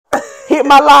Hit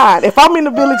my line. If I'm in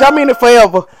the village, I'm in it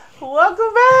forever.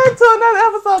 Welcome back to another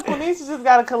episode. Quenisha just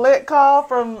got a collect call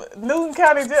from Newton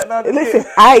County Jail. Listen,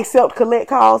 I accept collect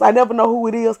calls. I never know who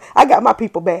it is. I got my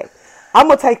people back. I'm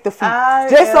going to take the fee.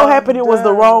 Just so happened it was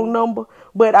the wrong number.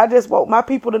 But I just want my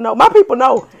people to know. My people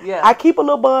know. Yeah. I keep a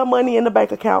little bond money in the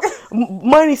bank account.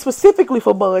 Money specifically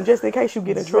for bond, just in case you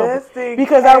get in trouble.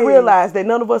 Because I realize that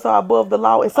none of us are above the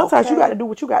law. And sometimes you got to do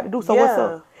what you got to do. So what's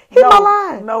up? Hit my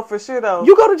line. No, for sure though.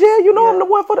 You go to jail, you know I'm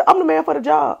the man for the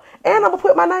job. And I'm going to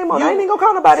put my name on it. I ain't even going to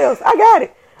call nobody else. I got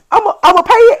it. I'm going to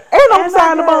pay it and I'm going to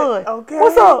sign the bond. Okay.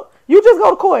 What's up? You just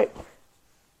go to court.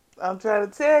 I'm trying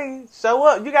to tell you. Show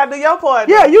up. You got to do your part.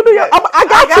 Yeah, you do your... I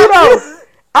got you though.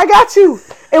 I got you.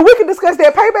 And we can discuss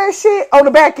that payback shit on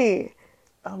the back end.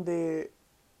 I'm dead.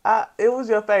 It was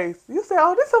your face. You said,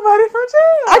 oh, this somebody from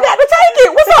jail. I got to take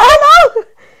it. What's up? Hello?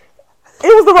 It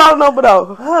was the wrong number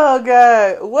though. Oh,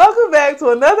 God. Welcome back to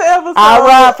another episode. I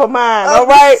ride for mine. All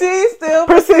right. She's Still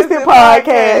Persistent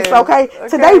podcast. Okay.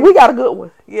 Today we got a good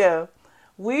one. Yeah.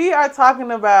 We are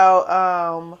talking about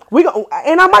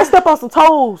and I might step on some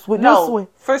toes with this one.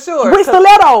 For sure. With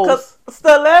stilettos.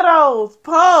 Stilettos,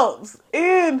 pumps,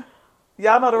 and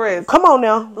y'all know the rest. Come on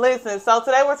now. Listen, so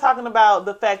today we're talking about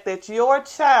the fact that your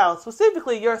child,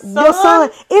 specifically your son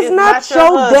is not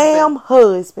your damn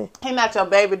husband. He's not your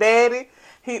baby daddy.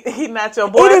 He not your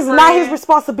boyfriend. It is not his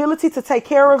responsibility to take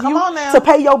care of you, to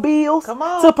pay your bills,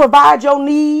 to provide your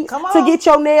needs, to get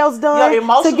your nails done,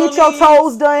 to get your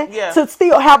toes done, to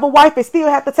still have a wife and still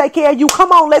have to take care of you.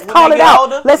 Come on, let's call it out.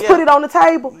 Older, let's put it on the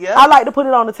table. I like to put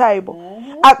it on the table.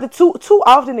 Too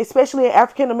often, especially in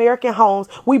African American homes,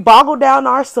 we boggle down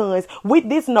our sons with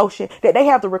this notion that they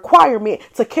have the requirement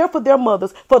to care for their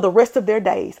mothers for the rest of their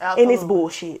days. Absolutely. And it's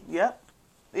bullshit. Yep,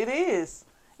 it is.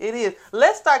 It is.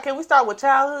 Let's start. Can we start with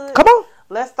childhood? Come on.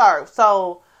 Let's start.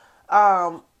 So,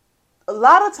 a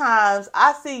lot of times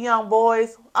I see young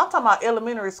boys, I'm talking about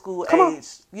elementary school age,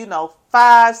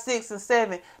 5, 6, and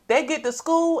 7. They get to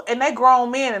school and they grown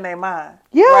men in their mind.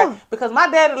 Yeah. Right? Because my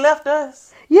daddy left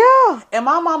us. Yeah. And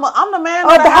my mama, I'm the man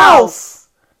of the house.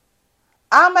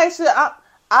 I make sure,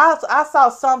 I saw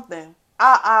something.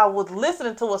 I was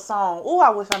listening to a song. Oh, I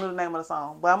wish I knew the name of the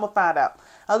song, but I'm going to find out.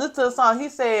 I listened to the song. He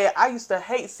said, I used to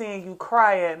hate seeing you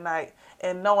cry at night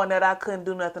and knowing that I couldn't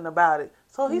do nothing about it.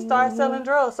 So he started selling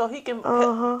drugs so he can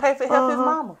pay for help his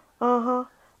mama.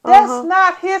 That's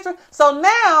not his. So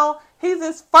now he's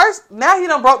his first. Now he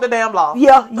done broke the damn law.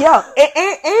 Yeah.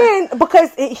 And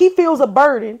because he feels a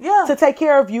burden to take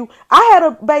care of you. I had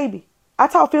a baby. I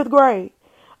taught 5th grade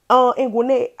in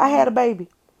Gwinnett. I had a baby.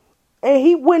 And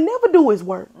he would never do his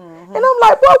work. And I'm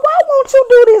like, well, why won't you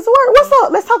do this work? What's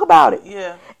up? Let's talk about it.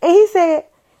 Yeah. And he said,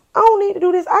 I don't need to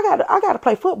do this. I got to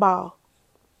play football.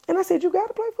 And I said, you got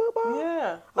to play football?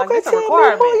 Yeah. Like it's a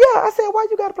requirement. Yeah. I said, why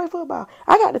you got to play football?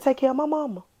 I got to take care of my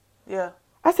mama. Yeah.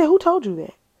 I said, who told you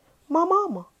that? My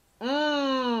mama.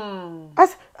 I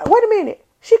said, wait a minute.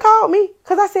 She called me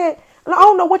because I said, I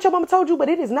don't know what your mama told you, but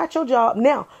it is not your job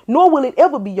now, nor will it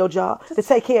ever be your job to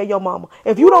take care of your mama.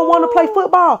 If you don't want to play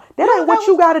football, that ain't what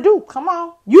you got to do. Come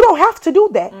on. You don't have to do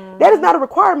that. That is not a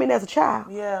requirement as a child.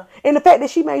 Yeah. And the fact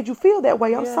that she made you feel that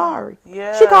way, I'm sorry.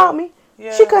 Yeah. She called me.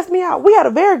 Yeah. She cussed me out. We had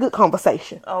a very good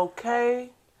conversation.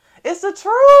 Okay. It's the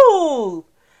truth.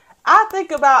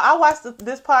 I watched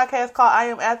this podcast called I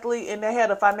Am Athlete, and they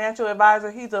had a financial advisor.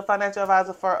 He's a financial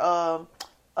advisor for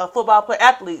football player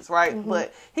athletes, right?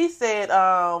 But he said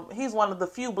he's one of the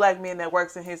few black men that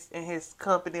works in his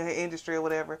company, his industry or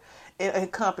whatever, in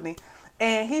company.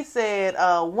 And he said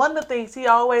one of the things he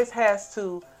always has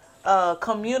to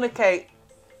communicate.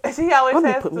 He always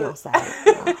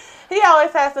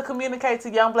has to communicate to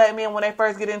young black men when they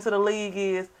first get into the league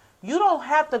is you don't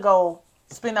have to go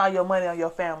spend all your money on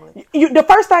your family. The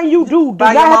first thing you do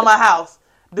buy your mama a house.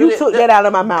 You took that out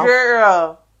of my mouth,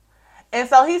 girl. And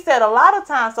so he said a lot of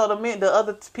times, so the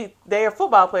other people, they are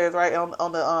football players, right,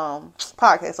 on the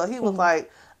podcast. So he was like,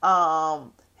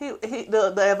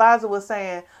 the advisor was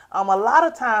saying, a lot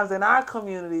of times in our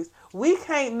communities, we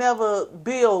can't never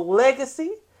build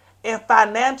legacy and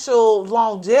financial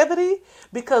longevity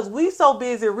because we so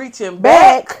busy reaching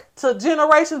back to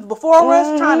generations before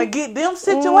us, trying to get them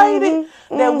situated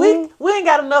that we ain't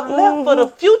got enough left for the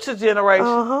future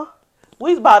generation.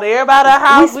 We bought everybody a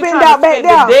house. We spend out back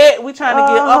there. The debt. We trying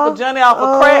to get Uncle Johnny off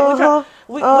of crack.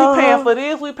 We paying for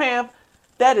this. We paying.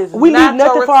 That is we leave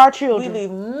nothing for our children. We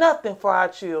leave nothing for our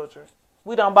children.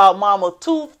 We done bought mama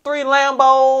 2, 3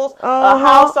 Lambos, a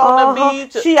house on the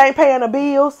beach. She ain't paying the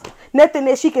bills. Nothing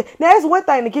that she can. Now, that's one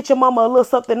thing to get your mama a little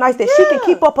something nice that she can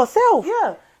keep up herself.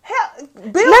 Yeah. Let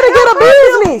her get a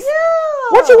business.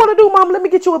 Yeah. What you want to do, Mom? Let me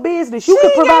get you a business. You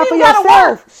can provide for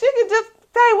yourself. She can just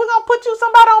say, we're going to put you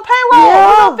somebody on payroll.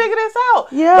 We're going to figure this out.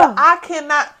 Yeah. But I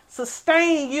cannot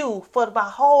sustain you for my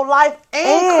whole life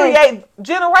and create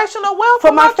generational wealth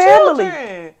for my family.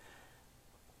 Children.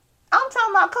 I'm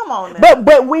talking about, come on now.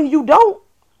 But when you don't.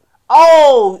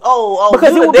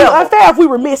 Because it would be unfair if we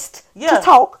were missed to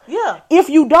talk. Yeah. If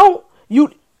you don't,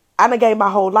 I done gave my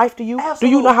whole life to you. Absolutely.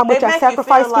 Do you know how much I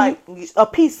sacrificed for you? A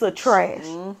piece of trash.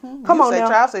 Mm-hmm. Come on now.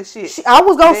 Trash, say shit. I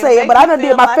was going to say it, but I done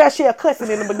did my fair share of cussing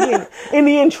in the beginning, in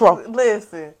the intro.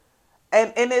 Listen.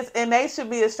 And they should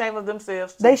be ashamed of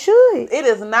themselves too. They should. It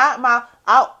is not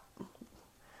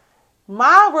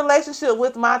my relationship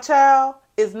with my child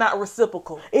is not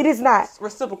reciprocal. It is not. It's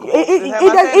reciprocal. It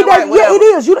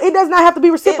is. It does not have to be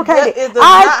reciprocated.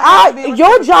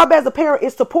 Your job as a parent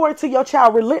is to pour into your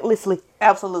child relentlessly.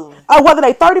 Absolutely. Whether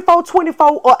they 34,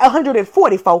 24, or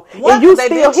 144. One, and you they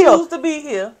still didn't choose to be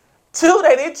here. Two,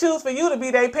 they didn't choose for you to be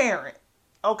their parent.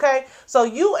 Okay? So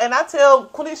and I tell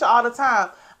Quenisha all the time,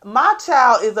 my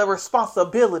child is a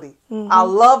responsibility. Mm-hmm. I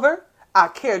love her. I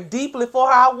care deeply for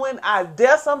her. I wouldn't I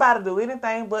dare somebody to do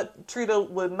anything but treat her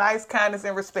with nice kindness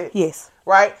and respect. Yes.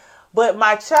 Right? But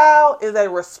my child is a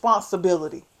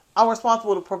responsibility. I'm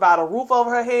responsible to provide a roof over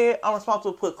her head. I'm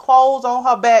responsible to put clothes on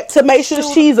her back. To make sure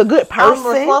she's a good person.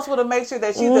 I'm responsible to make sure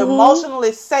that she's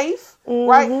emotionally safe. Mm-hmm.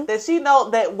 Right? That she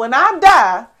knows that when I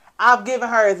die, I've given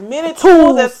her as many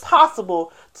tools as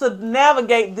possible to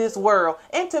navigate this world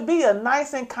and to be a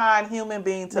nice and kind human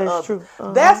being to others. True.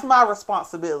 Uh-huh. That's my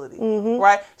responsibility,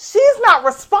 right? She's not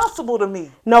responsible to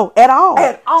me. No, at all.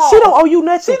 At all. She don't owe you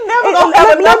nothing. She never gonna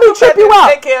have let me trip you out.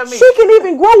 Take care of me. She can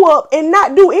even grow up and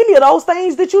not do any of those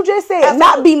things that you just said. Absolutely.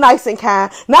 Not be nice and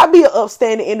kind. Not be an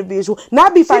upstanding individual.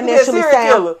 Not be financially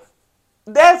sound.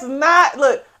 That's not,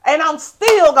 look, and I'm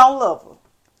still gonna love her.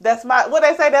 That's what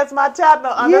they say. That's my child.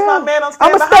 That's my man. I'm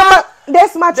standing behind her.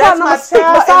 That's my child.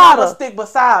 I'm gonna stick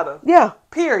beside her. Yeah.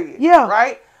 Period. Yeah.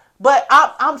 Right. But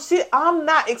I'm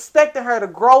not expecting her to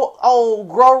grow old,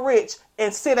 grow rich,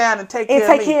 and sit down and take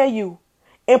care of you,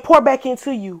 and pour back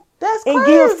into you. That's and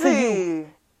crazy. Give to you,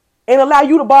 and allow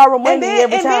you to borrow money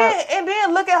every time. And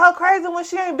then look at her crazy when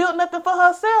she ain't built nothing for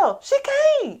herself. She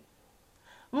can't.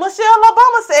 Michelle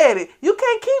Obama said it. You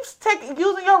can't keep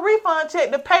using your refund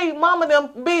check to pay mama them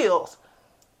bills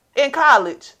in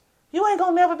college. You ain't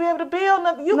gonna never be able to build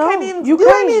nothing. You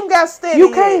ain't even got steady.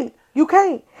 You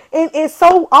can't. And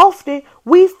so often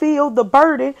we feel the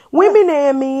burden, women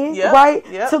and men, right?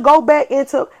 Yep. To go back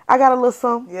into, I got a little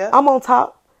something. Yep. I'm on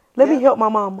top. Let me help my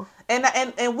mama.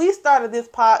 And we started this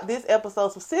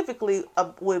episode specifically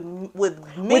with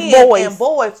men and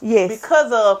boys,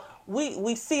 because of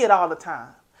we see it all the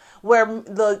time. Where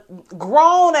the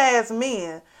grown ass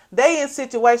men, they in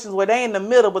situations where they in the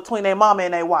middle between their mama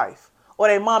and their wife, or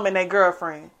their mom and their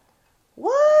girlfriend.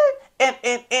 What? And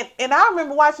I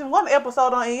remember watching one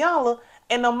episode on Iyanla,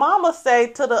 and the mama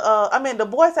say to the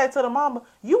boy say to the mama,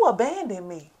 "You abandoned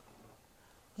me.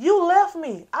 You left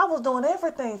me. I was doing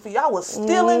everything for you. I was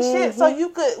stealing shit so we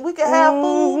could have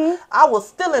food. I was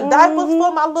stealing diapers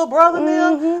for my little brother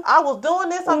now. I was doing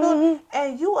this, I'm doing,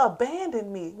 and you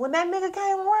abandoned me when that nigga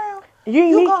came around.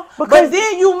 But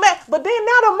then you mad. But then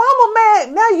now the mama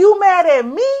mad. Now you mad at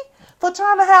me for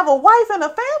trying to have a wife and a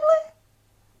family.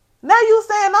 Now you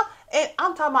saying and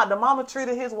I'm talking about the mama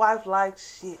treated his wife like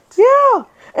shit. Yeah,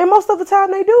 and most of the time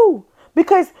they do,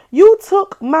 because you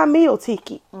took my meal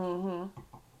ticket.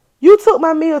 You took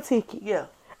my meal ticket. Yeah.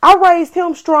 I raised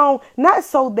him strong, not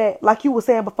so that, like you were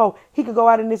saying before, he could go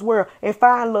out in this world and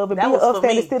find love and be an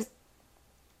upstanding citizen.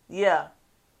 Yeah.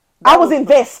 I was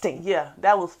investing. Yeah,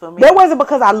 that was for me. That wasn't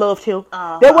because I loved him.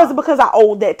 That wasn't because I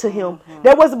owed that to him.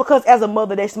 That wasn't because as a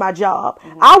mother, that's my job.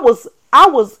 I was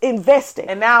investing.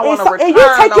 And now I want to return. And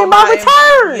you're taking my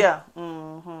return. Yeah.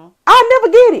 I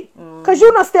never get it. Because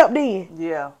you done stepped in.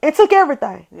 Yeah. And took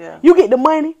everything. Yeah. You get the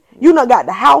money. You done got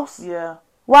the house. Yeah.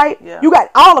 Right? Yeah. You got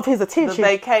all of his attention. The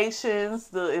vacations,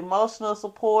 the emotional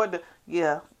support.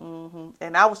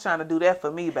 And I was trying to do that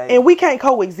for me, baby. And we can't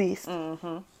coexist.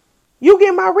 You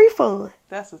get my refund.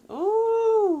 That's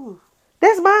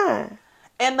mine.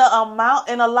 And the amount,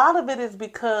 and a lot of it is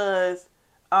because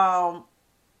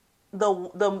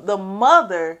the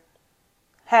mother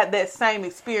had that same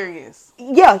experience.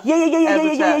 Yeah.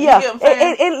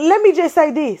 And let me just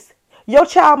say this. Your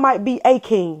child might be a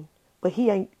king, but he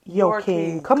ain't your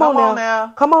king. Come on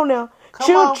now.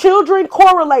 Children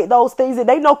correlate those things, and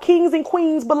they know kings and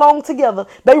queens belong together.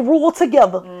 They rule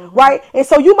together, right? And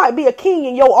so you might be a king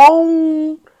in your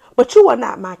own, but you are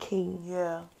not my king.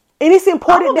 Yeah. And it's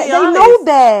important that they know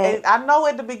that. And I know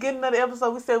at the beginning of the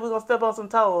episode we said we're going to step on some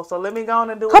toes. So let me go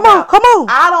on and do it now. Come on.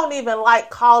 I don't even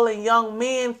like calling young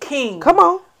men king. Come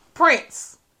on.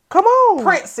 Prince. Come on.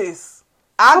 Princess.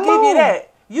 I'll give you that.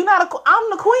 I'm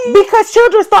the queen. Because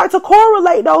children start to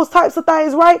correlate those types of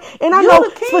things, right? And I know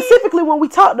specifically when we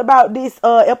talked about this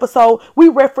episode, we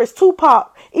referenced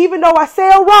Tupac. Even though I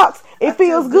sell rocks, it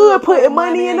feels good putting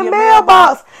money in the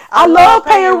mailbox. I love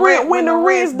paying rent when the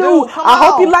rent's due. I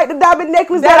hope you like the diamond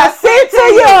necklace that I sent to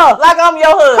you. Like I'm your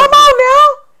husband. Come on now.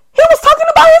 He was talking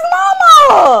about his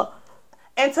mama.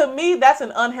 And to me, that's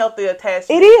an unhealthy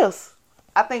attachment. It is.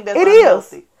 I think that's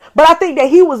unhealthy. But I think that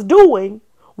he was doing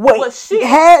what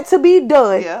had to be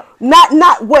done. Yeah.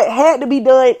 Not what had to be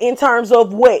done in terms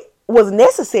of what was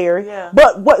necessary,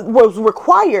 but what was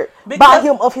required by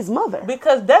him of his mother.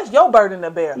 Because that's your burden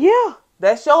to bear. Yeah.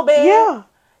 That's your bed. Yeah.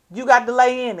 You got to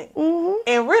lay in it. Mm-hmm.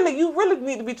 And really, you really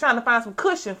need to be trying to find some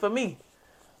cushion for me.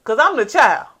 Because I'm the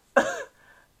child.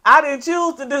 I didn't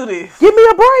choose to do this. Give me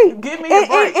a break. Give me a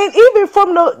break. And even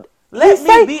from the... Let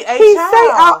me be a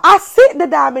child. I sent the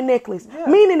diamond necklace,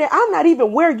 meaning that I'm not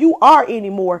even where you are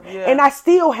anymore. Yeah. And I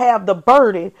still have the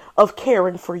burden of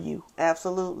caring for you.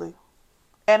 Absolutely.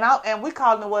 And we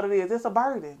calling it what it is. It's a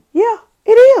burden. Yeah,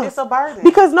 it is. It's a burden.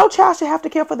 Because no child should have to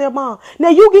care for their mom. Now,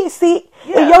 you get sick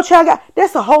and your child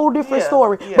that's a whole different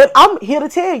story. Yeah. But I'm here to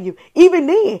tell you, even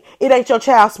then, it ain't your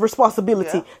child's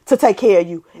responsibility to take care of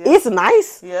you. Yeah. It's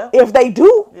nice if they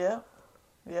do. Yeah.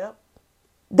 Yeah.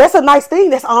 That's a nice thing.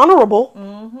 That's honorable.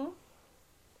 Mm-hmm.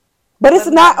 But it's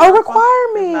not a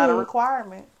requirement. It's not a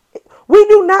requirement. We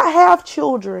do not have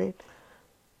children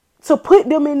to put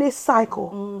them in this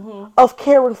cycle of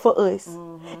caring for us.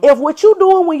 Mm-hmm. If what you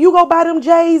doing when you go buy them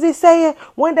J's is saying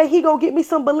one day he gonna get me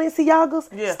some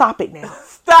Balenciagas, stop it now.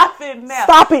 Stop it now.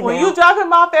 Stop it when now. When you talking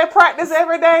about that practice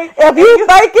every day, if you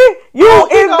thinking you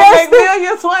investing, gonna make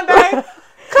millions one day.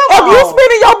 If you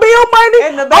spending your bill money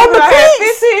on the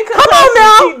cleats, come on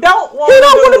now. He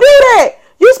don't want to do that.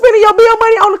 You spending your bill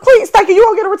money on the cleats thinking you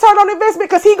don't get a return on investment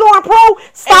because he going pro.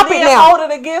 Stop it now.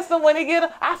 Hold it against him when he get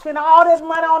it. I spend all this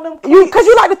money on them cleats. Because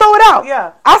you like to throw it out.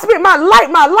 Yeah. I spent my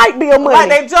light bill money. Like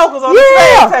they jokers on the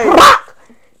trade table. Rock.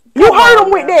 You hurt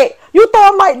them with that. You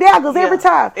throw them like daggers every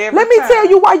time. Let me tell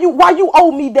you why you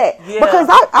owe me that. Yeah. Because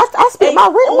I spent my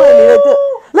rent money.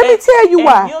 Let me tell you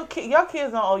why. Your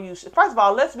kids don't owe you shit. First of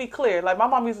all, let's be clear. Like my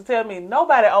mom used to tell me,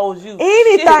 nobody owes you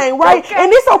anything, shit, right? Okay?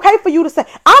 And it's okay for you to say,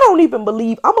 I don't even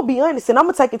believe, I'm going to be honest, and I'm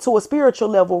going to take it to a spiritual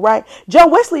level, right? Joe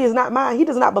Wesley is not mine. He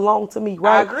does not belong to me,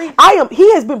 right? I agree.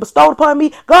 He has been bestowed upon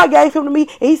me. God gave him to me,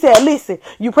 and he said, listen,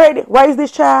 you pregnant, raise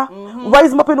this child,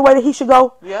 raise him up in the way that he should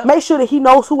go. Yep. Make sure that he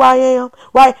knows who I am,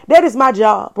 right? That is my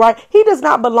job, right? He does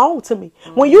not belong to me.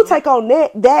 When you take on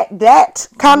that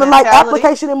kind of like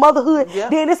application in motherhood,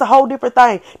 then it's a whole different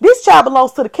thing. This child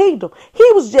belongs to the kingdom. He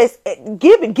was just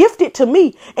gifted to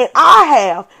me, and I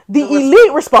have the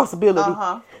elite responsibility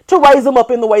to raise him up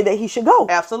in the way that he should go.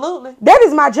 Absolutely. That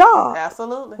is my job.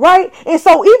 Absolutely. Right? And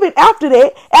so even after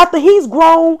that, after he's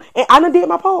grown, and I done did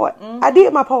my part. I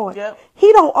did my part. Yep.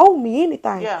 He don't owe me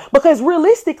anything. Yeah. Because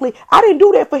realistically, I didn't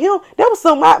do that for him. That was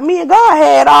something me and God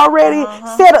had already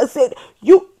said.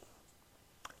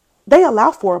 They allow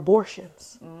for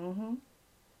abortions.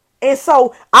 And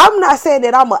so I'm not saying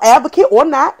that I'm an advocate or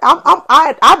not.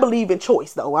 I believe in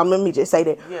choice though. Let me just say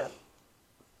that. Yeah.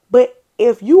 But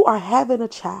if you are having a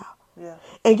child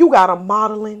and you got a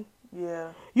modeling,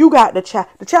 you got the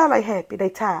child ain't happy, they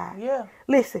tired. Yeah.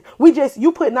 Listen,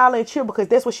 you put Nala in cheer because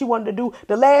that's what she wanted to do.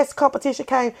 The last competition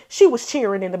came, she was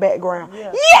cheering in the background.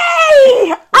 Yeah.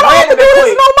 Yay! I don't have to do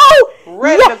this no more.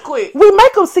 Ready to quit. We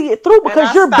make them see it through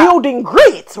because you're building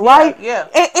grit, right? Yeah.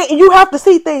 And you have to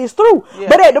see things through. Yeah.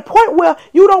 But at the point where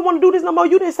you don't want to do this no more,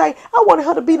 you didn't say, I wanted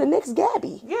her to be the next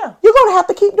Gabby. Yeah. You're going to have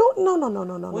to keep doing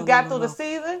No. We got through the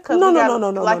season.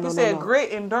 No. Like you said,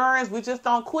 grit, endurance, we just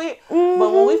don't quit.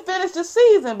 But when we finish the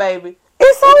season, baby,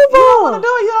 it's over. You don't want to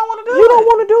do it. You don't want to do it. You don't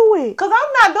want to do it. Because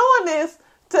I'm not doing this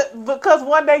because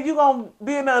one day you're going to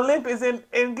be in the Olympics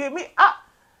and get me.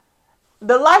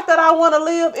 The life that I want to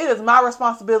live, it is my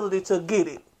responsibility to get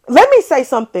it. Let me say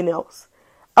something else.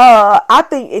 I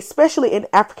think especially in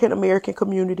African American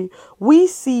community, we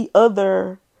see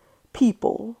other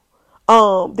people,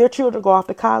 their children go off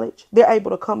to college. They're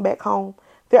able to come back home.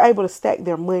 They're able to stack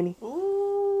their money.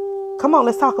 Ooh. Come on,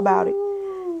 let's talk about it.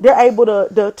 They're able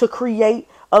to create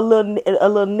a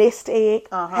little nest egg,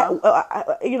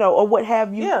 or what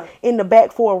have you, in the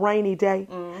back for a rainy day.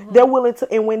 They're willing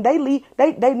to, and when they leave,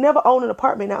 they never own an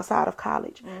apartment outside of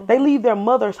college. They leave their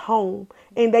mother's home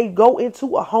and they go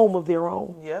into a home of their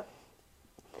own. Yep.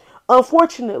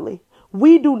 Unfortunately,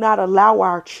 we do not allow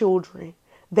our children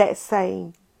that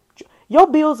same. Your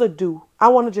bills are due. I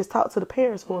want to just talk to the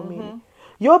parents for a minute.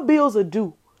 Your bills are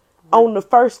due on the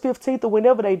 1st, 15th, or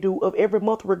whenever they do of every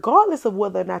month, regardless of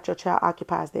whether or not your child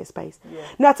occupies that space. Yeah.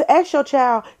 Now, to ask your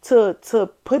child to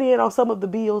put in on some of the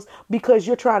bills because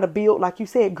you're trying to build, like you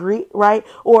said, grit, right?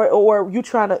 Or you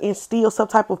trying to instill some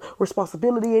type of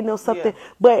responsibility in them, something.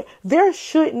 Yeah. But there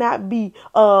should not be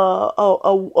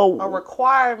a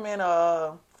requirement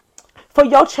for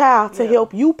your child to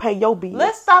help you pay your bills.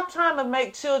 Let's stop trying to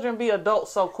make children be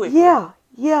adults so quickly.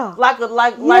 Yeah. Like we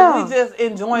just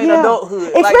enjoying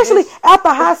adulthood. Especially after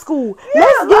high school.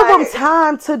 Let's give them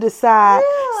time to decide.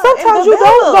 Sometimes you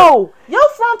don't go. Your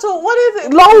frontal, what is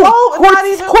it?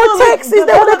 Cortex, is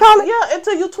that what they call it? Yeah,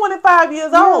 until you're 25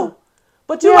 years old.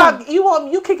 But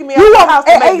you kicking me out of the house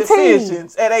to make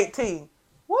decisions at 18.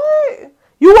 What?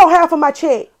 You want half of my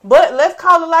check. But let's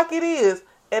call it like it is.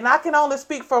 And I can only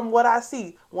speak from what I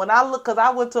see. When I look, because I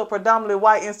went to a predominantly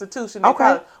white institution.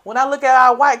 When I look at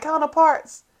our white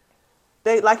counterparts,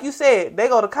 they, like you said, they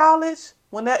go to college.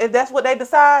 If that's what they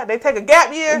decide, they take a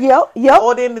gap year. Yep.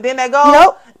 Or then they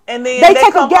go. And then they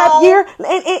take a gap year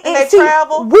and they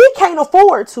travel. We can't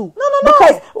afford to. No.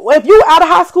 Because if you out of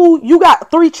high school, you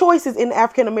got 3 choices in the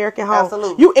African American home.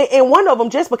 Absolutely. And one of them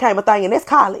just became a thing, and that's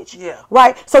college. Yeah.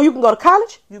 Right. So you can go to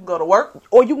college. You can go to work,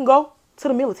 or you can go to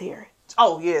the military.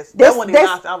 Oh, yes. That one is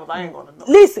not. I ain't going to know.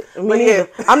 Listen,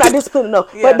 I'm not disciplined enough.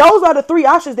 But those are the 3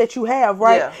 options that you have,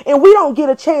 right? Yeah. And we don't get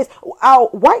a chance. Our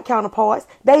white counterparts,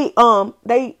 they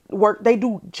work, they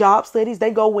do job studies,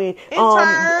 they go in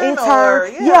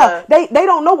intern. They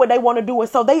don't know what they want to do, and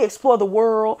so they explore the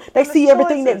world. They see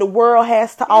everything that the world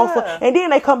has to offer, and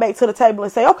then they come back to the table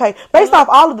and say, okay, based off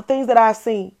all of the things that I've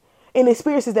seen and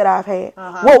experiences that I've had,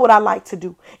 what would I like to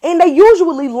do? And they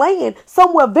usually land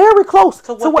somewhere very close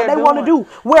to what they want to do.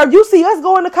 Where you see us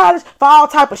going to college for all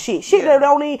type of shit that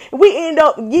don't need. We end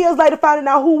up years later finding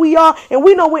out who we are, and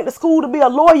we went to school to be a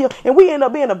lawyer, and we end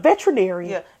up being a veterinarian.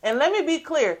 Yeah, and let me be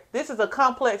clear, this is a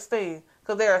complex thing.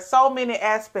 Because there are so many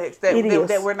aspects that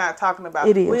we're not talking about.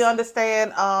 It is. We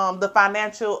understand the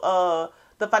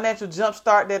financial jump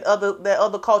start that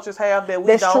other cultures have that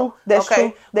we don't. That's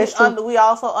true. That's true. We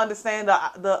also understand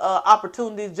the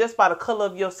opportunities just by the color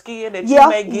of your skin that you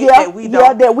may get that we don't.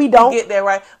 Yeah, that we don't. We get that,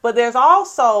 right? But there's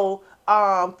also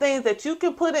things that you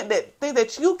can put in, things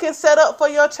that you can set up for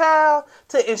your child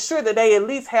to ensure that they at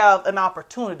least have an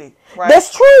opportunity, right?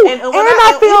 That's true. And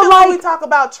I feel like when we talk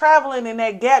about traveling and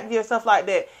that gap year stuff like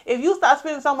that, if you start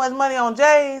spending so much money on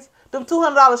J's, them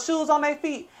 $200 shoes on their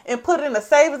feet, and put it in a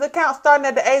savings account starting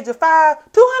at the age of 5,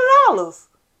 $200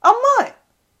 a month,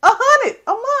 $100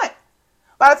 a month.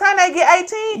 By the time they get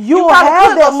 18, you will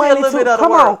have that money too.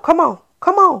 Come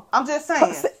on. I'm just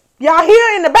saying. Y'all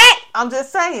here in the back? I'm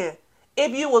just saying.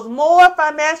 If you was more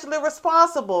financially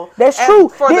responsible, that's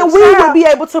true. Then we would be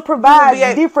able to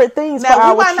provide different things for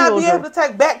our children. Now, we might not be able to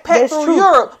take backpack through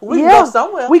Europe. We can go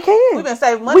somewhere. We can. We've been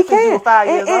saving money since you were 5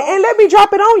 years old. And let me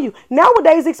drop it on you.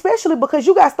 Nowadays, especially because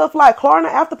you got stuff like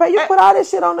Klarna, Afterpay, you can put all this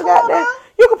shit on the goddamn.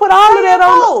 You can put all of that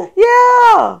on.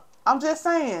 Yeah. I'm just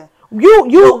saying. You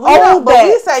owe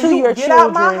that to your children. Get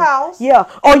out my house. Yeah.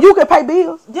 Or you can pay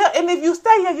bills. Yeah, and if you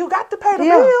stay here, you got to pay the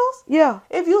bills. Yeah.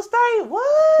 If you stay,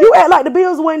 what? You act like the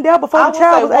bills weren't there before the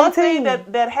child was 18. One thing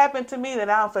that happened to me that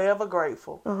I'm forever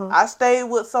grateful. I stayed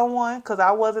with someone because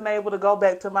I wasn't able to go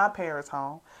back to my parents'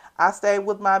 home. I stayed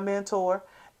with my mentor,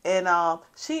 and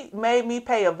she made me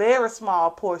pay a very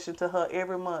small portion to her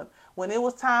every month. When it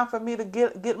was time for me to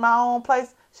get my own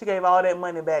place, she gave all that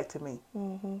money back to me.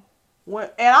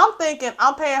 And I'm thinking,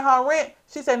 I'm paying her rent.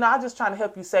 She said, no, I'm just trying to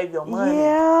help you save your money.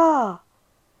 Yeah.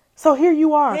 So here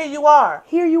you are.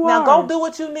 Now go do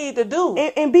what you need to do.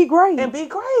 And be great.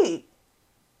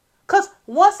 Because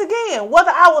once again,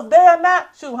 whether I was there or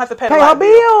not, she won't have to pay her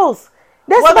bills.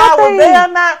 That's whether I was there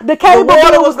or not, the cable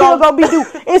bill was still gonna be due.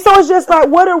 And so it's just like,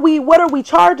 what are we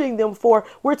charging them for?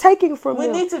 We're taking from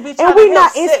them. We need to be and we're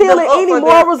not instilling any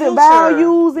morals and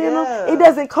values in them. It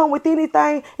doesn't come with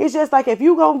anything. It's just like, if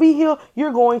you're gonna be here,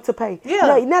 you're going to pay. Yeah.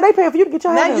 Like, now they paying for you to get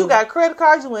your hair done. Now you got credit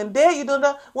cards, you in debt, you don't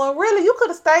know. Well, really, you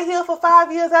could have stayed here for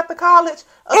 5 years after college.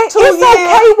 It's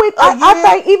okay with, I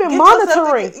think, even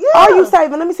monitoring. Are you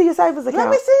saving? Let me see your savings account.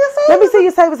 Let me see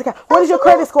your savings account. What is your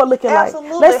credit score looking like?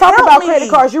 Let's talk about credit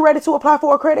cards. You ready to apply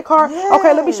for a credit card? Yes.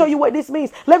 Okay, let me show you what this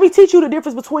means. Let me teach you the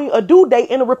difference between a due date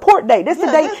and a report date. That's the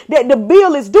date that the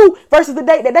bill is due versus the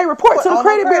date that they report to the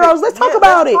credit bureaus. Let's talk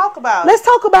about it. Let's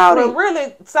talk about it. But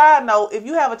really, side note, if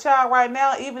you have a child right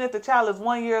now, even if the child is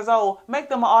 1 year old, make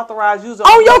them an authorized user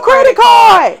on your credit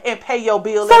card and pay your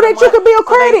bill so that you can build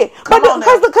credit.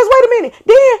 Because wait a minute,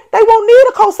 then they won't need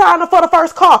a co-signer for the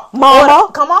first car.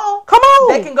 Mama, come on.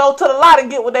 They can go to the lot and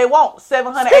get what they want.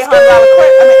 $700, $800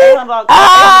 credit.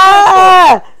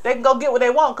 $800. They can go get what they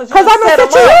want because I done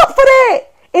set you up for that,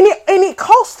 and it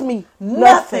cost me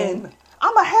nothing.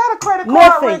 I'm gonna have a credit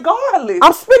card regardless.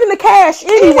 I'm spending the cash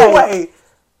anyway.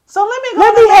 So let me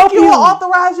make you an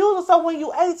authorized user. So when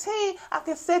you 18, I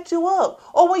can set you up.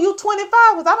 Or when you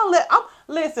 25, because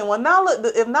listen. When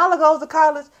if Nala goes to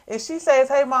college and she says,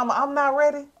 "Hey, mama, I'm not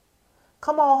ready,"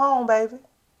 come on home, baby,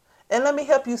 and let me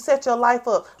help you set your life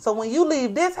up. So when you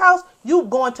leave this house, you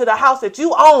going to the house that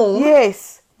you own.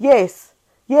 Yes.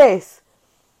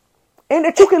 And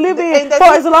that you can live in for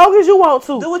as long as you want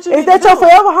to. Do what you need to do. Is that your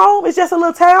forever home? It's just a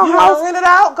little townhouse. You rent it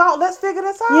out. Go. Let's figure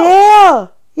this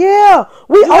out. Yeah.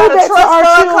 We owe that to our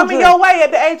children. Coming your way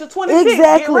at the age of 26.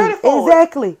 Exactly. Get ready for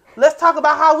it. Let's talk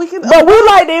about how we can. But we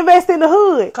like to invest in the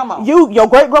hood. Come on. Your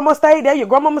great grandma stayed there. Your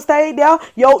grandmama stayed there.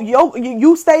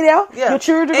 You stay there. Yeah. Your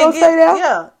children gonna stay there.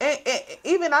 Yeah. And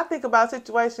even I think about a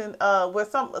situation where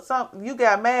some you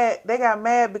got mad. They got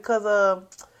mad because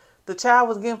the child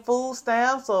was getting food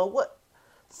stamps or what.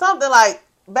 Something like,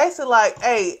 basically like,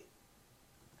 hey,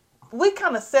 we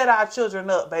kind of set our children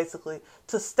up, basically,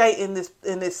 to stay in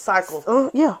this cycle.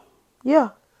 Yeah.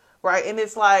 Right? And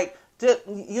it's like,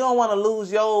 you don't want to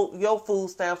lose your food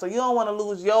stamps, or you don't want to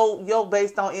lose your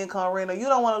based on income rent, or you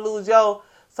don't want to lose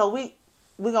so we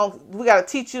got to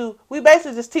teach you. We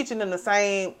basically just teaching them live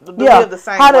the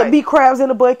same how way. To be crabs in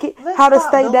a bucket, how to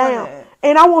stay down. That.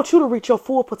 And I want you to reach your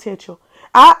full potential.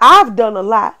 I've done a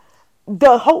lot.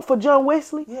 The hope for John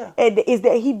Wesley is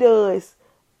that he does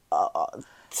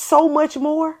so much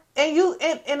more. And you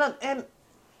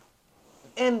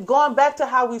and going back to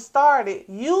how we started,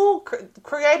 you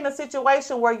creating a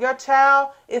situation where your child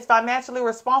is financially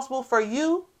responsible for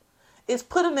you is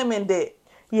putting them in debt.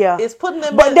 Yeah, it's putting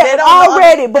them. But they're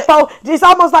already before. It's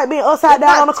almost like being upside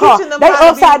down on the car. They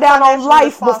upside down on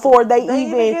life before they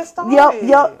even get started.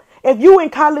 Yep. If you in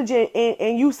college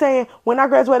and you saying, when I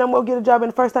graduate, I'm going to get a job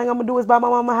and the first thing I'm going to do is buy my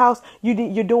mama a house,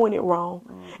 you're doing it wrong.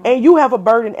 Mm-hmm. And you have a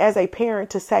burden as a parent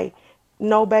to say,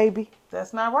 no, baby.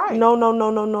 That's not right. No.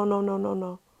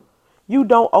 You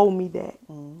don't owe me that.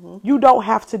 Mm-hmm. You don't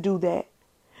have to do that.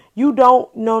 You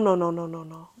don't,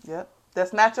 no. Yep.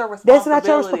 That's not your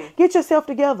responsibility. Get yourself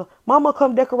together. Mama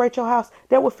come decorate your house.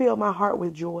 That would fill my heart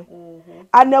with joy. Mm-hmm.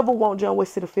 I never want John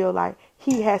Wesley to feel like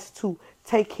he has to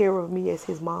take care of me as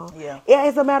his mom. Yeah.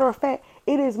 As a matter of fact,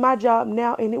 it is my job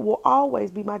now, and it will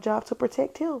always be my job to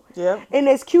protect him. Yeah. And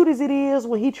as cute as it is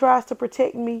when he tries to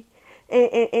protect me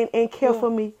and care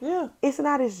for me, it's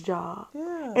not his job.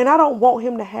 Yeah. And I don't want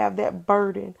him to have that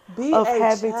burden of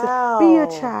having to be a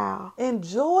child.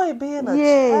 Enjoy being a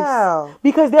child.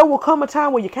 Because there will come a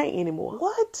time where you can't anymore.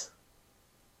 What?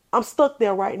 I'm stuck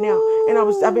there right now. Ooh. And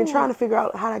I've been trying to figure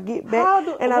out how to get back.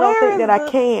 And I don't think that I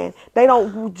can. They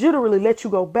don't generally let you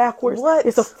go backwards. What?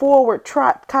 It's a forward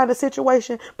trot kind of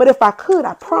situation. But if I could,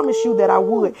 I promise you that I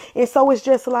would. And so it's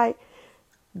just like,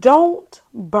 don't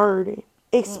burden,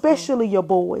 especially your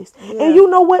boys. Yeah. And you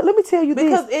know what? Let me tell you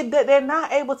because this. Because they're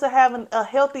not able to have a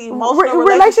healthy emotional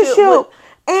relationship.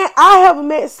 And I have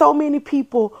met so many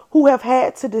people who have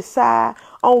had to decide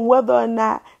on whether or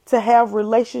not to have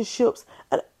relationships.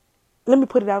 Let me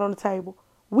put it out on the table.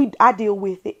 I deal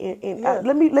with it,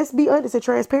 and let's be honest and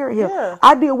transparent here. Yeah.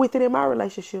 I deal with it in my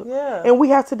relationship, and we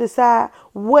have to decide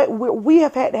what we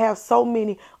have had to have so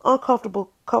many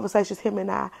uncomfortable conversations, him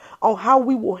and I, on how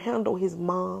we will handle his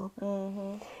mom.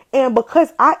 Mm-hmm. And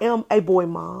because I am a boy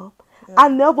mom, I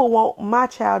never want my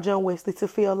child John Wesley to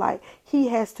feel like he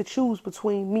has to choose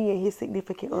between me and his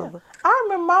significant other. I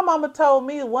remember my mama told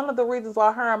me one of the reasons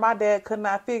why her and my dad could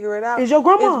not figure it out is your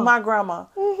grandma. Is my grandma.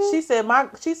 Mm-hmm.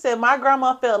 She said my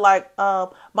grandma felt like my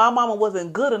mama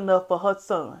wasn't good enough for her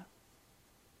son.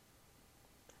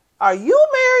 Are you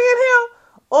marrying him,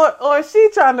 or is she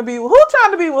trying to be with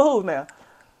who now?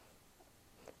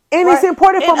 And right. It's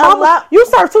important for mama. You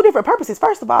serve two different purposes,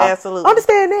 first of all. Absolutely.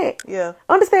 Understand that. Yeah.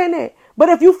 Understand that. But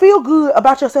if you feel good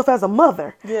about yourself as a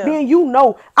mother, then you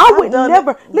know, I would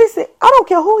never, listen, I don't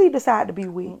care who he decide to be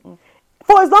with. Mm-mm.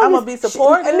 For as long I'm going to be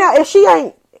supportive. Now, if she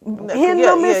ain't hitting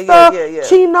them and stuff,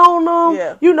 cheating on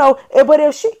them, you know, but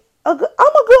if I'm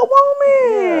a good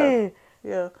woman.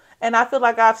 Yeah. And I feel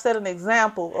like I've set an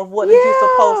example of what you're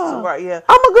supposed to, right? Yeah.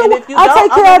 I'm a good one. I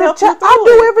take care of the child. I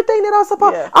do everything that I'm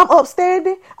supposed to. Yeah. I'm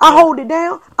upstanding. I hold it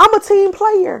down. I'm a team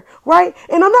player, right?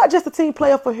 And I'm not just a team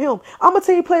player for him. I'm a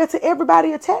team player to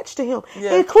everybody attached to him,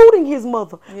 including his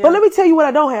mother. Yeah. But let me tell you what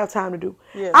I don't have time to do.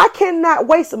 Yeah. I cannot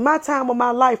waste my time of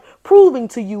my life proving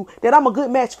to you that I'm a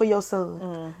good match for your son.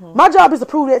 Mm-hmm. My job is to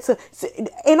prove that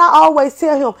and I always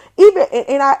tell him,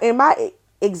 and my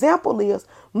example is,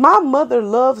 my mother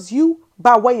loves you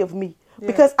by way of me.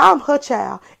 because I'm her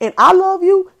child and I love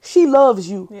you. She loves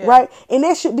you, right? And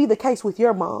that should be the case with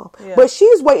your mom. But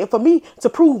she's waiting for me to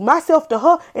prove myself to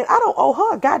her, and I don't owe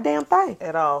her a goddamn thing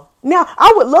at all. Now,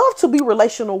 I would love to be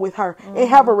relational with her and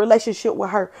have a relationship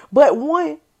with her, but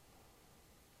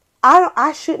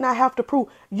I should not have to prove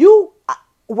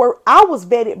I was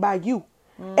vetted by you.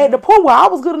 At the point where I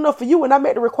was good enough for you and I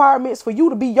met the requirements for you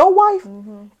to be your wife,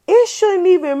 it shouldn't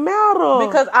even matter.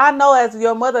 Because I know as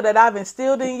your mother that I've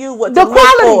instilled in you what the to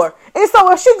look for. And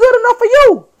so if she's good enough for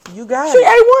you, you got she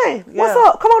A1. What's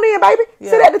up? Come on in, baby.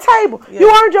 Sit at the table.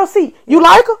 You earned your seat. You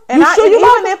like her?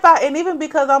 And even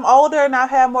because I'm older and I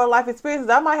have more life experiences,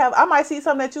 I might see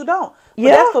something that you don't. But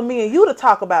that's for me and you to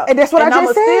talk about. And that's what I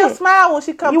just said. Still smile when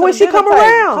she comes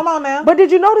around. Come on now. But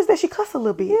did you notice that she cuss a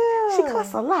little bit? Yeah. She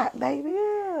cuss a lot, baby.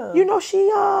 Yeah. You know she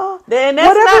whatever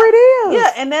it is.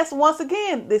 Yeah, and that's once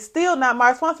again, it's still not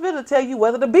my responsibility to tell you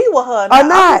whether to be with her or not.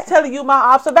 I'm just telling you my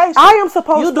observation. I am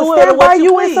supposed to stand by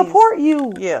you and support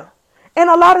you. Yeah. And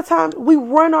a lot of times we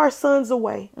run our sons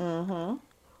away.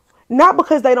 Not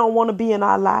because they don't want to be in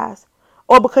our lives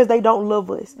or because they don't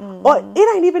love us. Or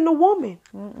it ain't even the woman,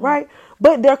 right?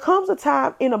 But there comes a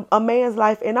time in a man's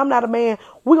life, and I'm not a man.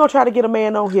 We're going to try to get a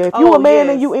man on here. If you're a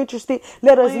man and you interested,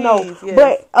 let us know.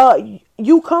 Yes. But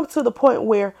you come to the point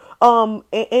where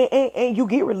and you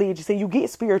get religious and you get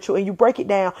spiritual and you break it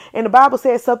down. And the Bible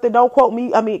says something, don't quote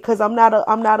me, I mean, because I'm not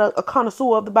a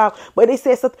connoisseur of the Bible, but it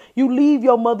says something, you leave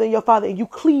your mother and your father and you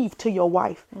cleave to your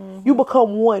wife. You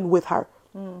become one with her.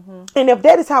 And if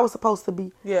that is how it's supposed to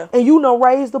be, and you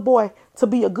raise the boy to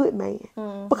be a good man,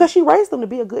 because she raised him to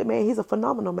be a good man, he's a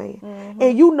phenomenal man,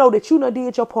 and you know that you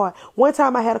did your part. One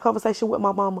time I had a conversation with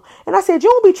my mama, and I said, you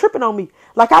don't be tripping on me.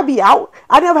 Like, I be out.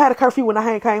 I never had a curfew when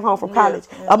I came home from college.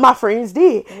 My friends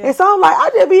did. And so I'm like, I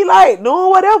just be like, doing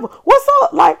whatever. What's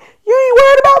up? Like, you ain't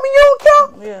worried about me? You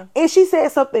don't care? And she said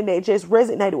something that just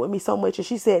resonated with me so much. And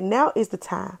she said, now is the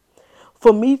time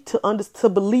for me to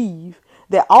believe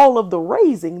that all of the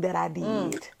raising that I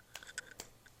did,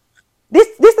 this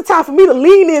the time for me to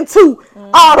lean into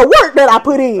all the work that I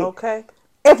put in. Okay.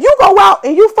 If you go out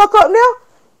and you fuck up now,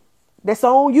 that's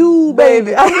on you,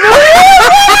 baby. I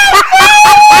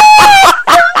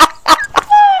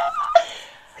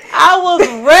was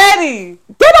ready.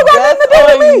 They don't got nothing to do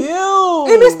with me. You.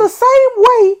 And it's the same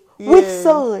way with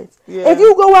sons. If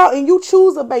you go out and you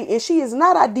choose a mate and she is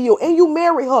not ideal and you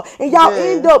marry her and y'all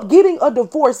end up getting a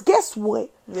divorce, guess what?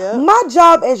 My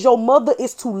job as your mother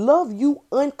is to love you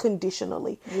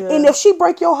unconditionally. And if she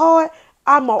break your heart,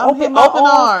 I'm gonna open my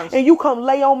arms and you come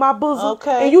lay on my bosom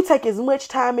and you take as much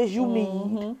time as you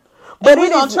need. But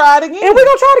we're going to try it again. And we're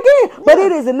going to try it again. But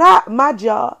it is not my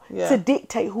job to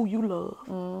dictate who you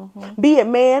love. Be it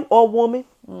man or woman.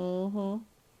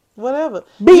 Whatever.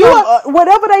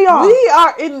 Whatever they are. We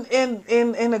are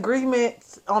in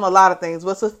agreement on a lot of things,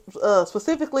 but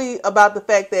specifically about the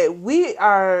fact that we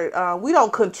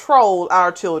don't control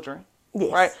our children.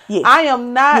 Right? I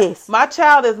am not, my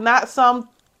child is not some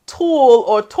tool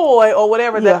or toy or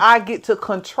whatever that I get to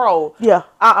control.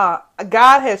 God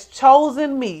has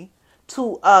chosen me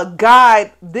to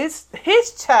guide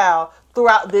his child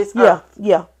throughout this earth.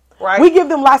 Right? We give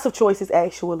them lots of choices,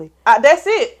 actually. That's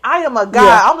it. I am a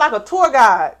guide. I'm like a tour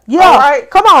guide. All right?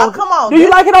 Come on. Do you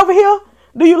like it over here?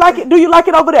 Do you like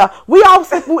it over there?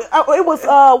 It was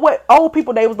what old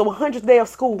people day was the 100th day of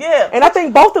school. And I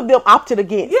think both of them opted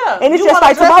against. And it's just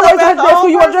like tomorrow's school,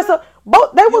 you want to dress up.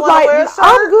 Both they was like,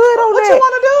 I'm good on that. What you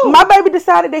want to do? My baby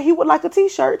decided that he would like a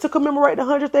T-shirt to commemorate the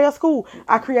 100th day of school.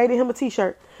 I created him a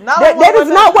T-shirt. That is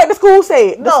not what the school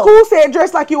said. The school said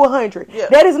dress like you 100.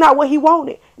 That is not what he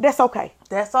wanted. That's okay.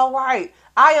 That's all right.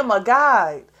 I am a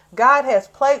guide. God has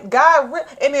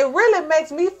and it really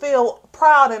makes me feel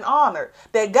proud and honored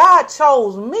that God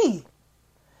chose me.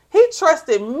 He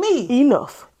trusted me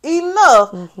enough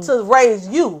to raise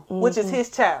you, which is his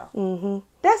child.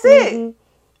 That's it.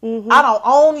 I don't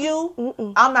own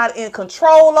you. I'm not in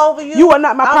control over you. You are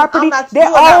not my property. You are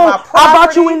not my property. I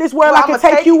brought you in this world. I can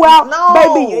take you out. No.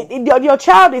 Baby, your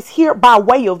child is here by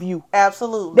way of you.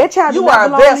 Absolutely. That child you are a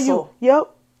vessel. Yep.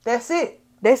 That's it.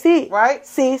 Right?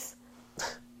 Sis.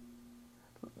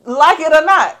 Like it or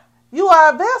not, you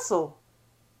are a vessel.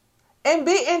 And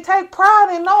take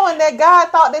pride in knowing that God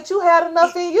thought that you had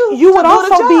enough in you. You would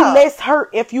also be less hurt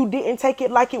if you didn't take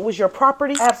it like it was your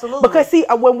property. Absolutely. Because see,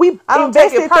 when we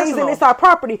invest in things and it's our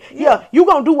property, you're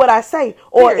going to do what I say.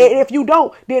 Or if you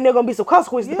don't, then there are going to be some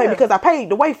consequences to pay because I paid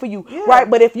the way for you. Right?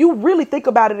 But if you really think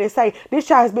about it and say, this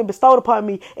child has been bestowed upon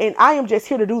me and I am just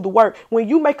here to do the work. When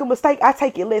you make a mistake, I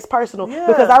take it less personal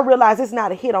because I realize it's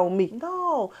not a hit on me.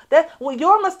 No.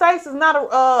 Your mistakes is not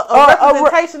a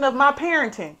representation of my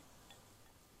parenting.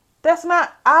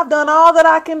 I've done all that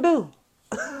I can do.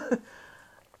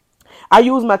 I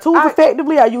use my tools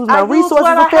effectively. I use my resources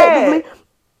effectively.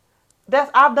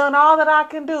 I've done all that I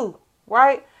can do,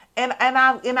 right? And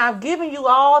I've given you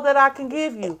all that I can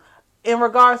give you in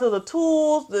regards to the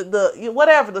tools, the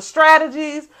whatever, the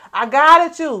strategies. I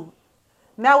guided you.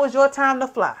 Now it's your time to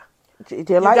fly. Just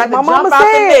like my mama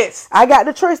said, I got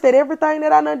to trust that everything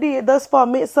that I done did thus far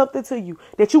meant something to you,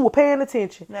 that you were paying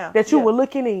attention, that you were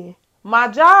looking in. My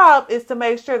job is to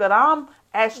make sure that I'm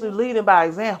actually leading by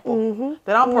example,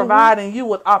 that I'm providing you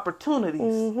with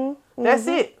opportunities. That's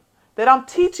it. That I'm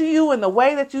teaching you in the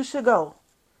way that you should go.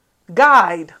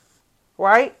 Guide,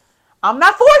 right? I'm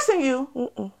not forcing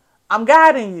you. I'm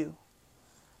guiding you.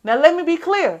 Now, let me be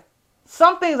clear.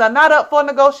 Some things are not up for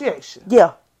negotiation.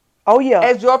 Yeah. Oh, yeah.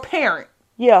 As your parent.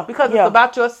 Yeah. Because it's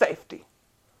about your safety,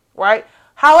 right?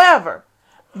 However,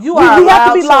 we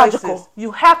have to be logical.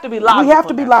 You have to be logical. We have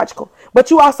to be logical.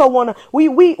 But you also want to,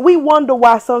 we wonder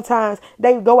why sometimes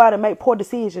they go out and make poor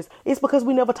decisions. It's because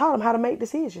we never taught them how to make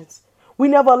decisions. We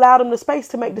never allowed them the space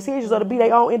to make decisions or to be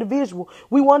their own individual.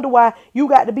 We wonder why you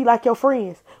got to be like your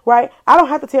friends, right? I don't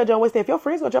have to tell John West that if your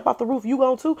friend's going to jump off the roof, you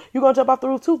going to jump off the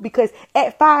roof too. Because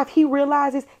at 5, he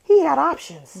realizes he had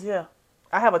options. Yeah.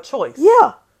 I have a choice.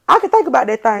 Yeah. I can think about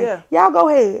that thing. Yeah. Y'all go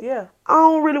ahead. Yeah. I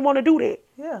don't really want to do that.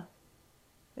 Yeah.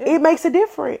 It makes a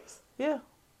difference. Yeah.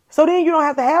 So then you don't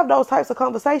have to have those types of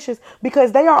conversations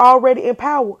because they are already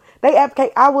empowered. They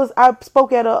advocate. I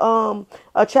spoke at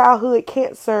a childhood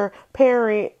cancer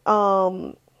parent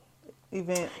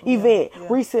event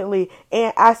recently,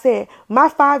 and I said my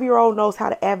 5-year-old knows how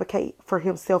to advocate for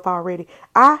himself already.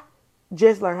 I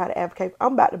just learned how to advocate.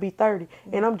 I'm about to be 30,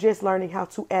 and I'm just learning how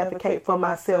to advocate for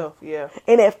myself. Yeah.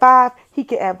 And at 5, he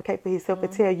can advocate for himself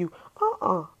and tell you,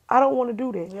 I don't want to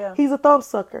do that. Yeah. He's a thumb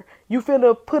sucker. You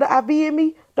finna put an IV in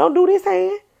me? Don't do this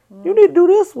hand. You need to do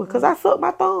this one because I suck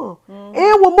my thumb. And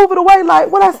we'll move it away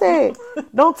like what I said.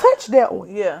 Don't touch that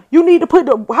one. Yeah. You need to put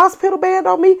the hospital band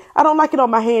on me. I don't like it on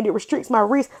my hand. It restricts my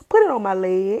wrist. Put it on my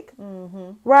leg.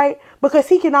 Right? Because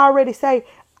he can already say,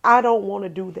 I don't want to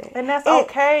do that. And that's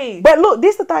okay. But look,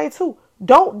 this is the thing too.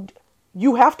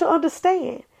 You have to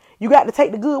understand. You got to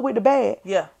take the good with the bad.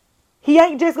 Yeah. He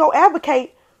ain't just going to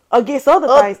advocate against other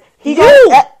things.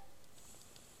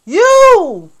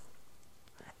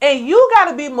 And you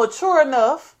got to be mature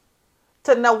enough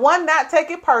to not take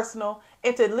it personal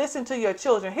and to listen to your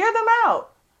children. Hear them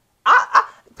out.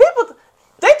 People,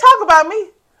 they talk about me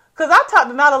because I talk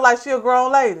to Nala like she a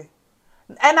grown lady.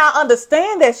 And I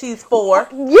understand that she's 4.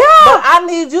 Yeah. But I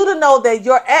need you to know that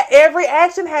your every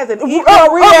action has an equal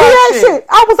reaction.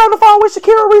 I was on the phone with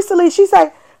Shakira recently. She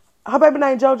said, her baby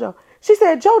named JoJo. She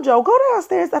said, JoJo, go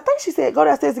downstairs. I think she said, go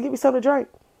downstairs and get me something to drink.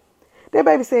 That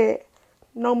baby said,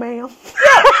 no, ma'am.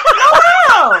 Yeah,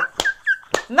 no, ma'am.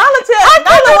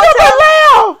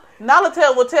 Nala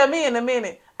will tell me in a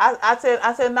minute. I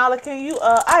said, Nala, can you,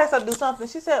 I asked her to do something.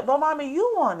 She said, but mommy,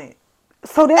 you want it.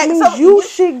 So that means you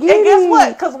should get it. And guess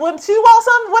what? Because when she wants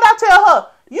something, what I tell her,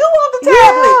 you want the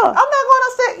tablet. I'm not going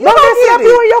to say, don't they slap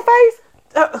you in your face?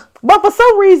 But for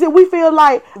some reason, we feel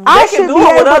like I should do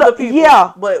it with other people.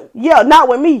 Yeah, but not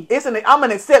with me. I'm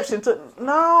an exception to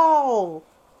no.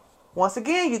 Once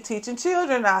again, you're teaching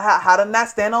children how to not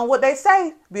stand on what they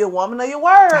say. Be a woman of your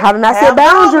word. How to not set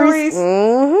boundaries.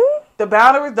 The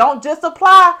boundaries don't just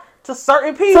apply to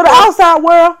certain people. To the outside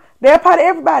world, they're part of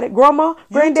everybody. Grandma,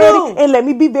 granddaddy. And let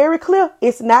me be very clear.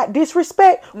 It's not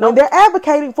disrespect. When they're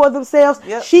advocating for themselves,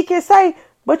 she can say,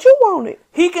 but you want it.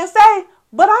 He can say,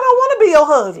 but I don't want to be your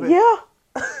husband. Yeah.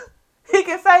 He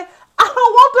can say, I don't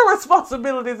want the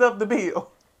responsibilities of the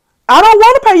bill. I don't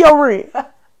want to pay your rent.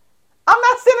 I'm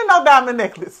not sending no diamond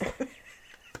necklace.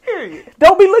 Period.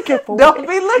 Don't be looking for Don't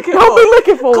be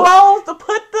looking for Clothes to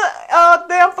put the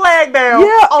damn flag down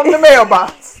on the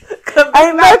mailbox.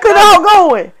 Ain't nothing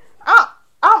outgoing.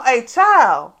 I'm a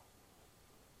child.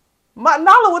 My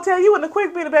Nala will tell you in the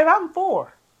quick minute, baby, I'm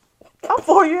 4. I'm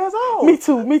 4 years old. Me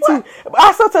too.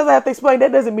 Sometimes I have to explain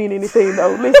that doesn't mean anything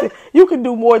though. Listen, you can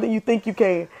do more than you think you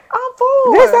can. I'm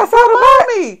 4. This outside of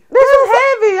mommy. This is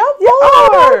heavy. I'm 4.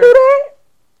 Don't do that.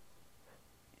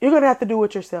 You're gonna have to do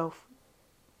it yourself.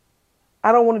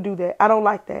 I don't want to do that. I don't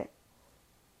like that.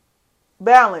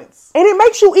 Balance. And it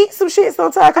makes you eat some shit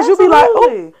sometimes because you be like,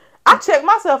 oh. I check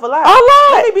myself a lot.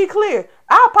 Let me be clear.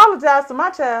 I apologize to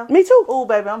my child. Me too. Oh,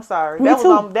 baby, I'm sorry. Me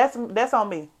too. That's on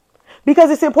me.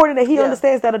 Because it's important that he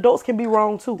understands that adults can be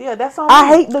wrong too. Yeah, that's on me. I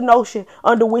hate the notion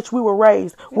under which we were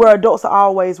raised where adults are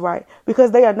always right. Because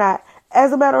they are not.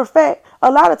 As a matter of fact, a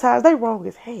lot of times they wrong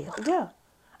as hell. Yeah.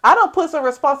 I don't put some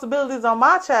responsibilities on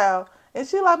my child. And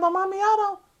she like, but mommy,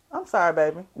 I I'm sorry,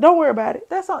 baby. Don't worry about it.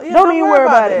 That's on. Yeah, don't even worry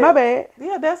about it. My bad.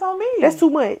 Yeah, that's on me. That's too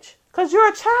much. Cause you're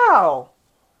a child,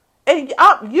 and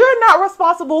you're not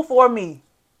responsible for me.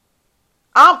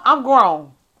 I'm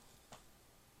grown.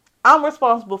 I'm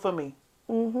responsible for me.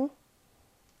 Mm-hmm.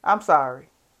 I'm sorry.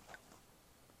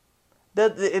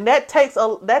 And that takes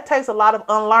a lot of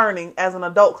unlearning as an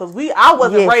adult, because I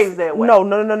wasn't raised that way.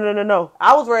 No.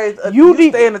 I was raised. You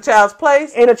stay in a child's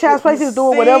place. And a child's place is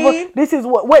doing whatever. This is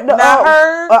what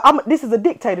the this is a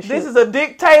dictatorship. This is a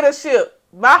dictatorship.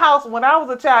 My house, when I was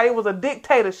a child, it was a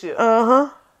dictatorship. All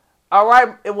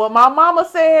right. And what my mama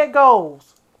said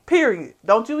goes. Period.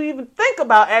 Don't you even think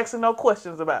about asking no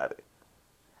questions about it.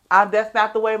 That's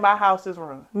not the way my house is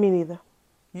run. Me neither.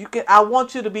 I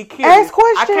want you to be curious. Ask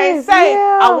questions. I can't say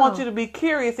I want you to be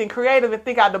curious and creative and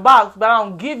think out the box, but I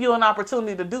don't give you an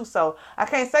opportunity to do so. I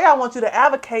can't say I want you to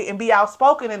advocate and be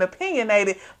outspoken and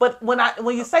opinionated, but when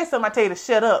you say something, I tell you to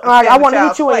shut up. All right, I want to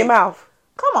hit you in your mouth.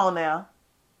 Come on now.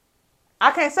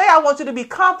 I can't say I want you to be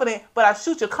confident, but I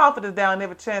shoot your confidence down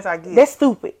every chance I get. That's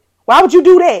stupid. Why would you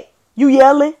do that? You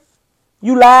yelling?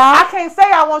 You loud? I can't say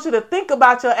I want you to think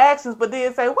about your actions, but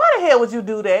then say, why the hell would you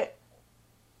do that?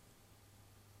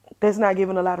 That's not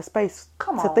giving a lot of space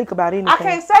to think about anything. I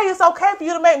can't say it's okay for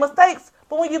you to make mistakes,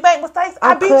 but when you make mistakes,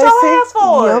 I beat your ass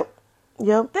for it.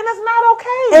 Yep. Then it's not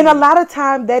okay. And a lot of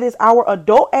time, that is our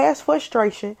adult ass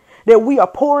frustration that we are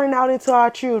pouring out into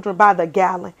our children by the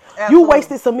gallon. Absolutely. You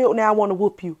wasted some milk, now I want to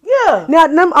whoop you. Yeah. Now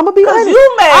I'm gonna be honest.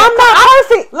 You mad? I'm not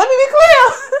perfect. Let me be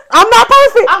clear. I'm not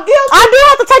perfect. I'm guilty. I do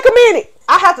have to take a minute.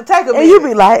 I have to take a minute. And you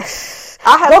be like,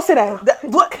 go sit down.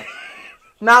 What?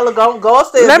 Now go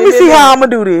upstairs. Let me see how I'm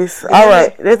gonna do this. All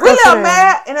right. Really, I'm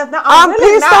mad, and I'm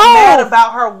really not mad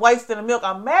about her wasting the milk.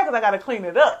 I'm mad because I gotta clean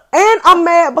it up. And I'm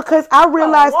mad because I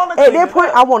realize at that point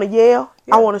I want to yell,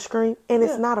 I want to scream, and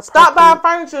it's not a stop buying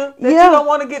furniture that you don't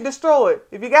want to get destroyed.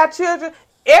 If you got children,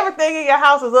 everything in your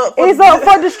house is up. It's up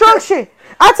for destruction.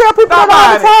 I tell people all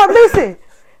the time, listen,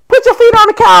 put your feet on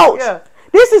the couch. Yeah.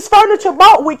 This is furniture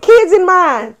bought with kids in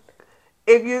mind.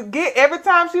 If you get every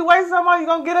time she wastes something, you're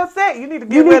gonna get upset. You need to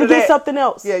get something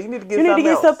else. Yeah, you need to get. You need to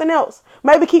get something else.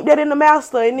 Maybe keep that in the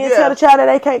master, and then tell the child that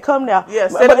they can't come now. Yeah,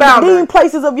 set a boundary. Being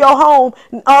places of your home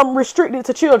restricted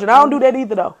to children. I don't do that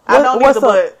either, though. I don't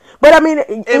either, but I mean,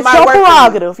 it's your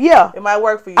prerogative. Yeah, it might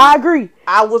work for you. I agree.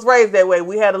 I was raised that way.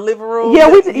 We had a living room. Yeah,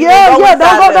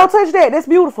 don't touch that. That's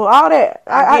beautiful. All that.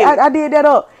 I did that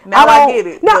up. Now I get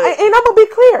it. Now, and I'm gonna be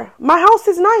clear. My house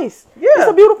is nice. Yeah, it's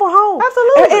a beautiful home.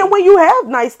 Absolutely. And when you have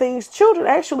nice things, children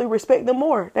actually respect them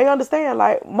more. They understand.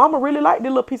 Like, mama really liked this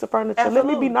little piece of furniture.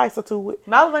 Absolutely. Let me be nicer to it.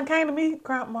 None came to me,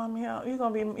 crap, mommy. You're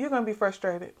gonna be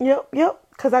frustrated. Yep.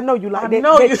 Because I know you like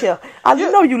that chair. I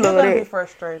know you love that. You're gonna be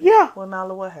frustrated. Yeah. Well,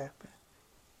 Nala, what happened?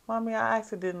 Mommy, I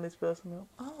accidentally spilled some milk.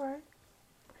 All right.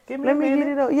 Let me get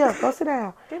it up. Yeah, go sit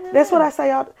down. That's what I say.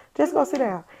 Just go sit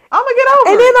down. I'm gonna get over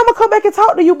it. And then I'm gonna come back and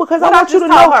talk to you because I want you to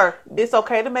know her. It's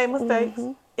okay to make mistakes.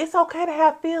 Mm-hmm. It's okay to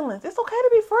have feelings. It's okay to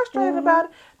be frustrated about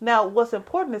it. Now, what's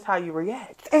important is how you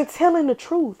react. And telling the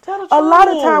truth. Tell the truth. A lot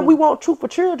of time we want truth for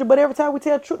children, but every time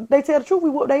they tell the truth, we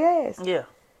whoop their ass. Yeah.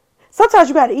 Sometimes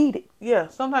you got to eat it. Yeah,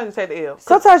 sometimes you take the L.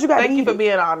 Sometimes you got to eat it. Thank you for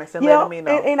being honest and letting me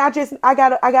know. And I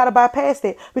gotta bypass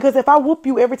that, because if I whoop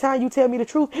you every time you tell me the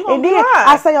truth, and then lie.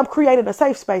 I say I'm creating a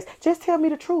safe space, just tell me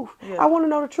the truth. Yeah. I want to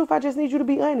know the truth. I just need you to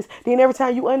be honest. Then every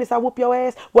time you honest, I whoop your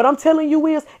ass. What I'm telling you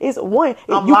is one,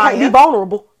 you can't be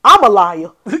vulnerable. I'm a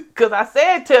liar. Because I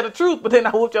said tell the truth, but then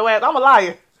I whooped your ass. I'm a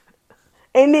liar.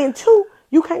 And then two,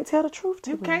 you can't tell the truth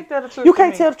to me. You can't tell the truth. You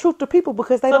can't tell the truth to people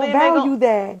because they don't value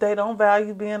that. They don't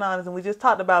value being honest, and we just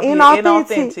talked about being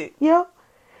inauthentic. Yeah.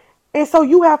 And so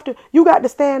you got to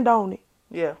stand on it.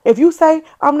 Yeah. If you say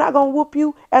I'm not gonna whoop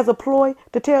you as a ploy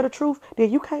to tell the truth,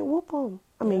 then you can't whoop them.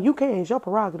 I mean, you can. It's your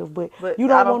prerogative, but you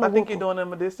don't want to. I think you're doing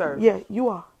them a disservice. Yeah, you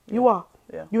are. Yeah. You are.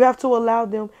 Yeah. You have to allow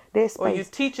them that space. Or you're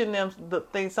teaching them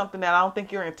something that I don't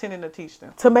think you're intending to teach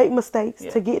them. To make mistakes,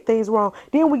 to get things wrong.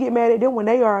 Then we get mad at them when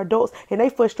they are adults and they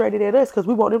frustrated at us because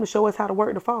we want them to show us how to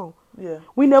work the phone. Yeah.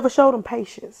 We never showed them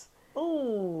patience.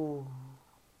 Ooh.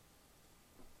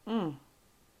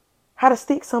 How to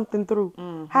stick something through.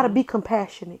 Mm-hmm. How to be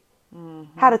compassionate.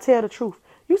 Mm-hmm. How to tell the truth.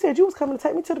 You said you was coming to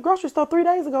take me to the grocery store 3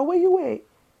 days ago. Where you at?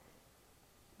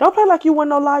 Don't play like you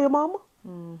wasn't no liar, mama.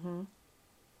 Mm-hmm.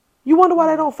 You wonder why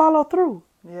they don't follow through.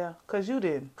 Yeah, because you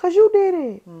didn't. Because you did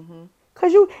it. Mm-hmm.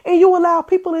 And you allow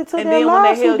people into their lives. And then when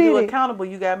they held you accountable,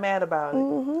 you got mad about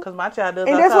it. Because my child does.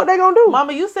 And that's what they're going to do.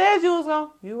 Mama, you said you was going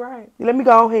to. You right. Let me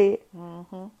go ahead.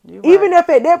 Mm-hmm. Even if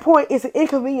at that point it's an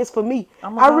inconvenience for me,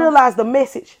 I realize the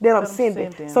message that I'm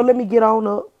sending. So let me get on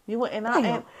up.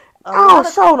 I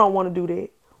don't want to do that.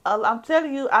 I'm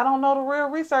telling you, I don't know the real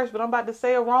research, but I'm about to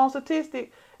say a wrong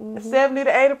statistic. 70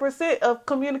 to 80% of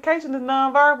communication is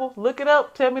nonverbal. Look it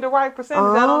up. Tell me the right percentage.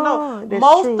 I don't know.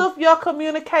 Most of your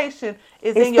communication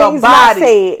is in your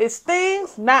body. It's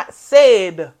things not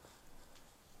said.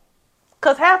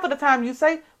 Because half of the time you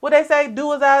say, what they say,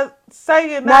 do as I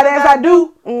say and not as I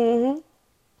do. Mm-hmm.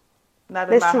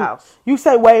 Not in my house. You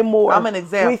say way more. I'm an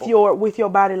example. With your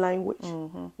body language.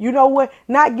 Mm-hmm. You know what?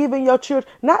 Not giving your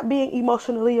children, not being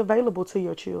emotionally available to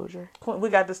your children. We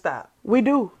got to stop. We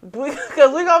do.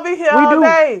 Because we're going to be here all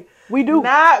day. We do.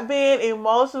 Not being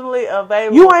emotionally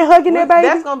available. You ain't hugging that baby?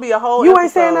 That's going to be a whole episode. You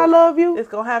ain't saying I love you? It's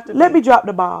going to have to be. Let me drop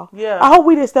the ball. Yeah. I hope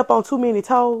we didn't step on too many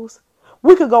toes.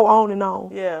 We could go on and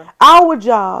on. Yeah. Our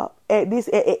job at this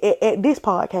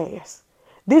podcast,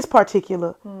 this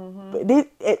particular,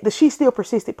 the She Still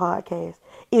Persisted podcast,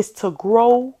 is to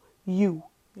grow you.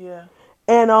 Yeah.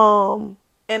 And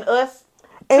us.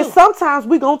 And sometimes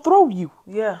we gonna throw you.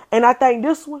 Yeah. And I think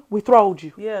this one, we throwed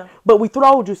you. Yeah. But we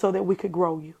throwed you so that we could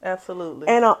grow you. Absolutely.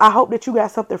 And I hope that you got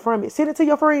something from it. Send it to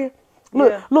your friend.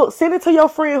 Look, send it to your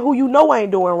friend who you know ain't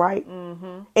doing right.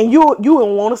 Mm-hmm. And you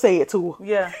don't want to say it to her.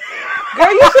 Yeah. Girl,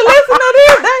 you should listen to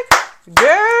this.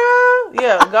 Girl,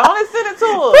 yeah, go on and send it to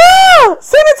her. Yeah,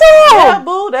 send it to her. Yeah,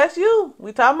 boo, that's you.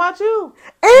 We talking about you.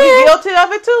 And we guilty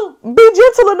of it too. Be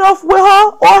gentle enough with her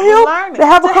or him to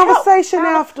have a conversation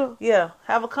after. Yeah,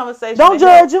 have a conversation. Don't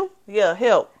judge him. Yeah,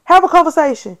 help. Have a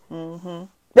conversation. Mm-hmm.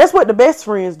 That's what the best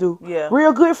friends do. Yeah.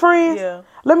 Real good friends. Yeah.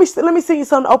 Let me see you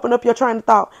something. Open up your train of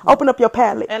thought. Open up your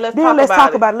palate. And let's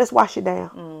talk about it. Let's wash it down.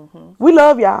 Mm-hmm. We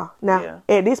love y'all now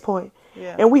at this point.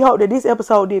 Yeah. And we hope that this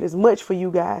episode did as much for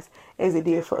you guys as it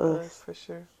did for us. For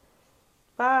sure.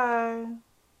 Bye.